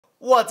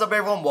What's up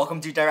everyone, welcome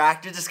to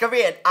Director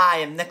Discovery and I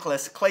am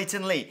Nicholas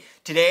Clayton Lee.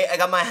 Today I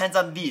got my hands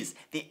on these,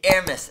 the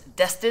Hermès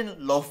Destin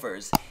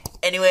Loafers.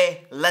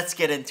 Anyway, let's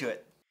get into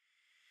it.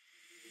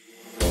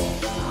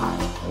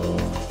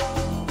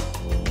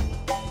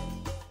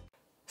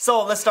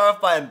 So let's start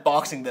off by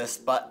unboxing this,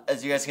 but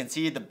as you guys can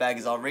see the bag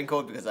is all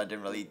wrinkled because I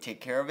didn't really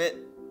take care of it.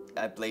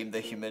 I blame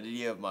the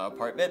humidity of my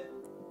apartment,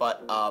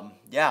 but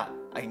yeah,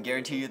 I can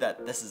guarantee you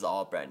that this is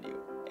all brand new.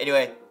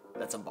 Anyway,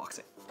 let's unbox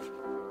it.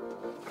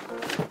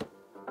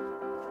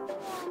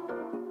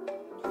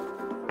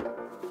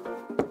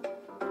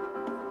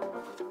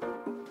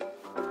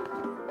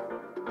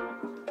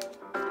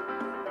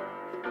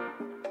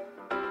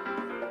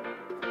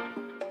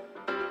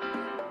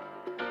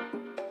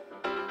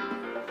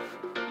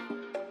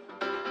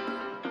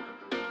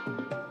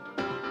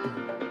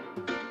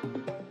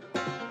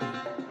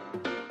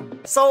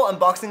 So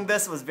unboxing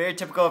this was very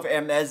typical of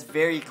Hermès,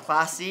 very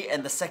classy,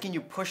 and the second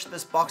you push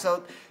this box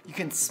out, you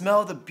can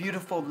smell the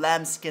beautiful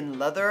lambskin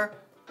leather.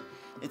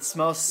 It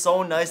smells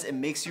so nice, it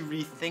makes you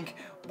rethink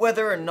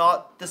whether or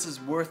not this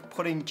is worth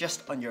putting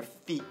just on your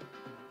feet.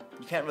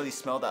 You can't really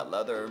smell that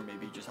leather,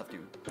 maybe you just have to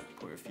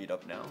pull your feet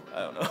up now, I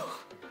don't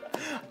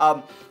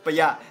know. But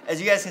yeah, as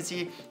you guys can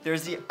see,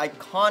 there's the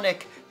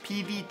iconic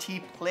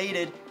PVT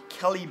plated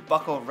Kelly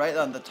buckle right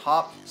on the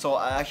top, so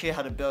I actually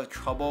had a bit of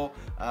trouble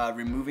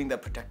removing the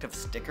protective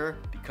sticker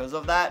because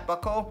of that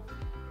buckle.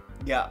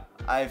 Yeah,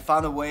 I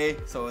found a way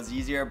so it was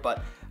easier,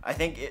 but I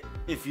think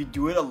if you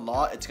do it a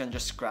lot, it's gonna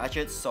just scratch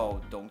it,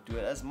 so don't do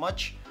it as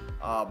much.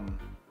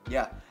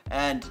 Yeah,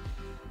 and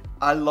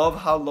I love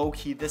how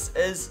low-key this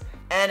is.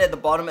 And at the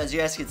bottom, as you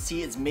guys can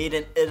see, it's made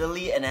in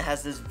Italy and it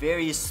has this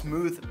very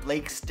smooth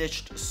Blake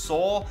stitched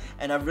sole,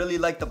 and I really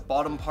like the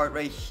bottom part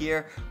right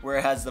here where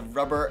it has the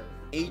rubber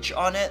H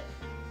on it.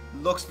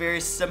 Looks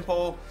very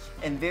simple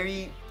and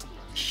very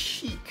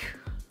chic.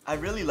 I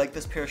really like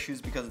this pair of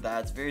shoes because of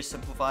that. It's very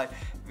simplified,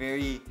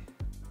 very,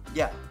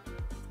 yeah.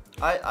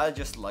 I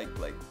just like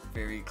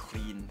very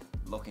clean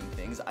looking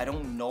things. I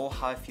don't know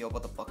how I feel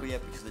about the buckle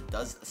yet because it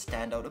does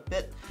stand out a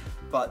bit,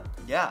 but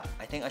yeah,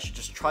 I think I should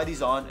just try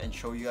these on and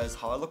show you guys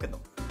how I look in them.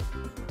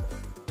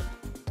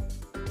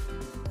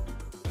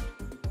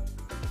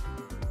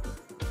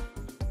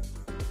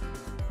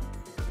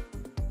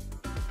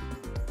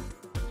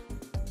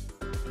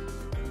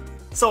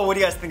 So what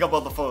do you guys think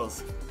about the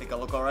photos? Think I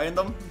look alright in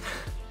them?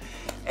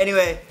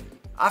 Anyway,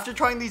 after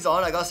trying these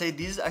on, I gotta say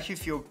these actually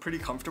feel pretty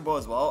comfortable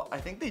as well. I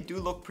think they do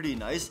look pretty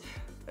nice,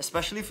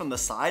 especially from the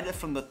side.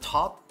 From the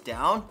top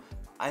down,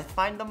 I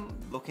find them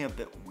looking a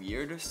bit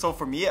weird. So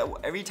for me,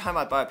 every time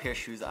I buy a pair of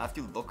shoes, I have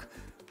to look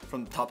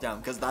from the top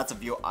down because that's a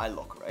view I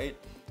look, right?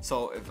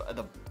 So if at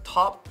the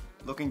top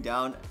looking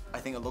down, I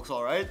think it looks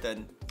alright,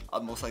 then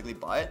I'll most likely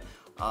buy it.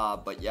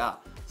 But yeah,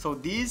 so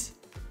these,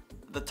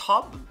 the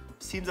top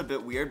seems a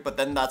bit weird, but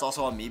then that's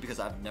also on me because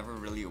I've never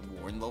really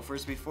worn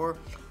loafers before.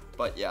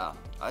 But yeah,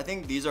 I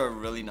think these are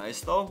really nice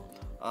though.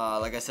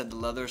 Like I said, the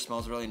leather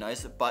smells really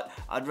nice, but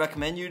I'd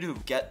recommend you to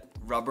get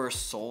rubber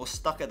sole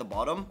stuck at the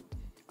bottom.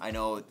 I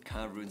know it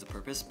kind of ruins the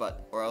purpose,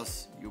 but or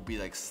else you'll be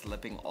like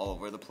slipping all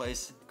over the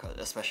place,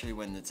 especially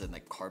when it's in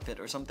like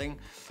carpet or something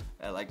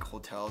at like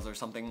hotels or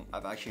something.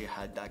 I've actually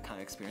had that kind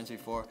of experience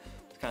before.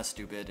 It's kind of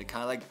stupid. It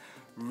kind of like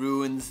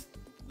ruins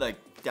like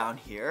down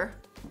here,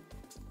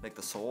 like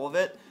the sole of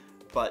it.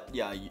 But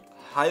yeah, I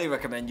highly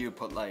recommend you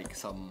put like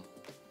some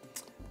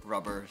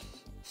rubber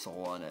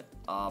sole on it.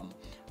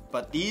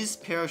 But these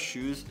pair of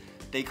shoes,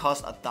 they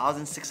cost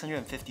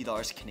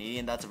 $1,650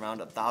 Canadian. That's around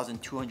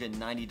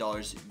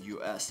 $1,290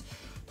 US.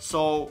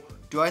 So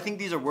do I think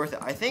these are worth it?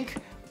 I think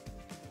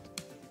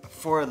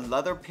for a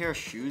leather pair of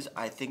shoes,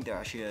 I think they're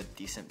actually a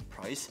decent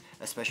price,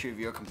 especially if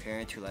you're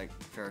comparing it to like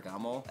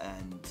Ferragamo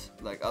and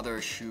like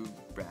other shoe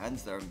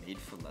brands that are made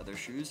for leather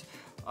shoes.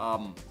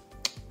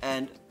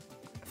 And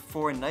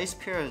for a nice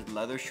pair of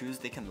leather shoes,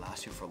 they can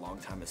last you for a long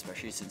time,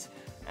 especially since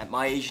at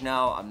my age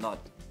now,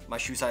 my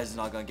shoe size is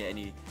not gonna get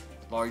any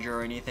larger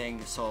or anything.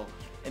 So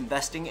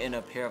investing in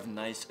a pair of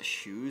nice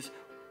shoes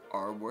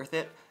are worth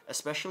it,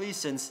 especially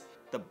since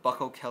the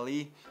buckle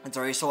Kelly, it's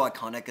already so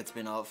iconic, it's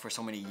been out for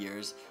so many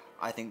years.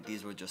 I think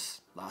these would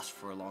just last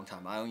for a long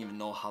time. I don't even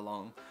know how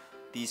long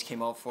these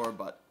came out for,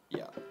 but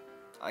yeah,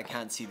 I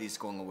can't see these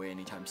going away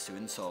anytime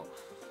soon. So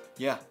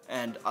yeah,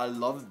 and I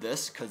love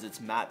this because it's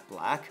matte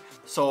black.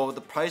 So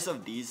the price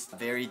of these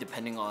vary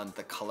depending on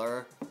the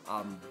color.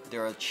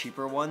 There are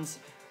cheaper ones.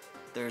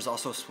 There's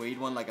also a suede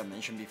one like I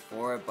mentioned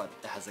before, but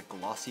it has a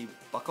glossy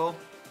buckle.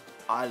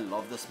 I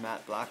love this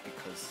matte black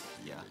because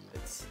yeah,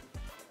 it's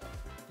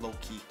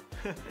low-key.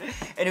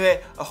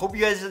 Anyway, I hope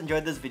you guys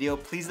enjoyed this video.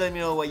 Please let me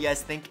know what you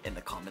guys think in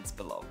the comments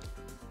below.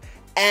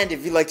 And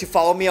if you'd like to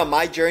follow me on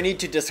my journey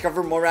to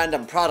discover more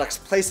random products,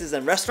 places,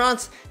 and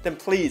restaurants, then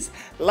please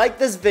like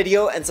this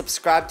video and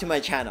subscribe to my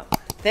channel.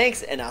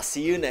 Thanks, and I'll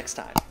see you next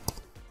time.